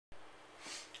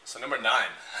So number 9,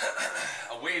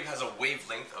 a wave has a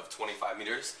wavelength of 25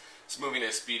 meters. It's moving at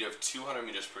a speed of 200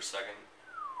 meters per second.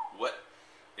 What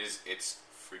is its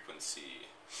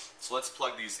frequency? So let's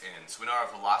plug these in. So we know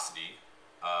our velocity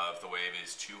of the wave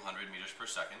is 200 meters per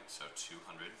second. So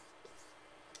 200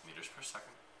 meters per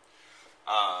second.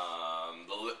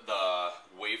 The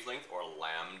wavelength, or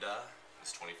lambda,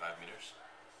 is 25 meters.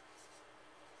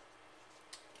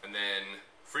 And then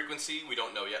frequency, we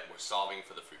don't know yet. We're solving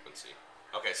for the frequency.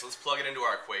 Okay, so let's plug it into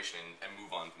our equation and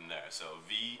move on from there. So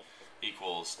V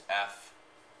equals F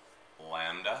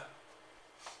lambda.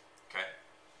 Okay,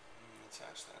 let's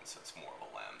attach that so it's more of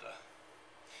a lambda.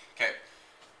 Okay,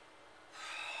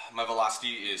 my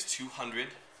velocity is 200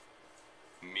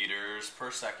 meters per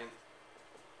second.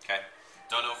 Okay,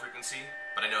 don't know frequency,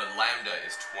 but I know lambda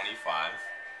is 25.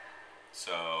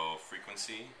 So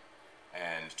frequency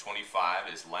and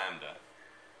 25 is lambda.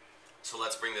 So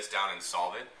let's bring this down and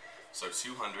solve it. So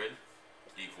 200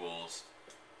 equals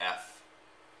F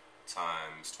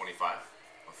times 25,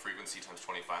 or frequency times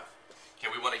 25. Okay,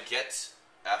 we want to get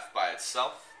F by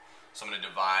itself, so I'm going to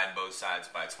divide both sides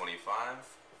by 25,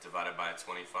 divided by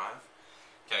 25.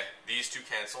 Okay, these two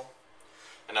cancel,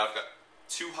 and now I've got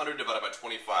 200 divided by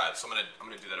 25, so I'm going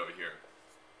to do that over here.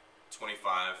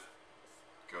 25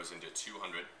 goes into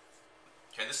 200.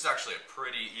 Okay, this is actually a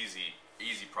pretty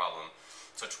easy problem.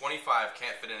 So 25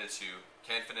 can't fit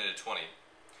into 20,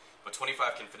 but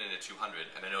 25 can fit into 200,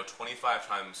 and I know 25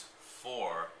 times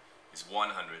 4 is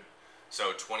 100,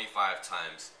 so 25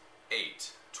 times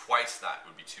 8, twice that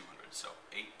would be 200, so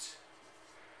 8.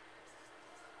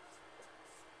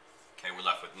 Okay, we're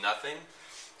left with nothing,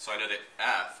 so I know that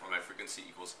F, or my frequency,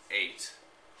 equals 8,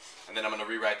 and then I'm going to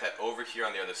rewrite that over here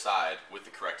on the other side with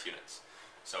the correct units.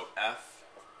 So F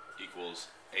equals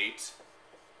 8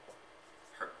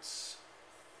 hertz.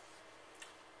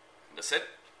 That's it.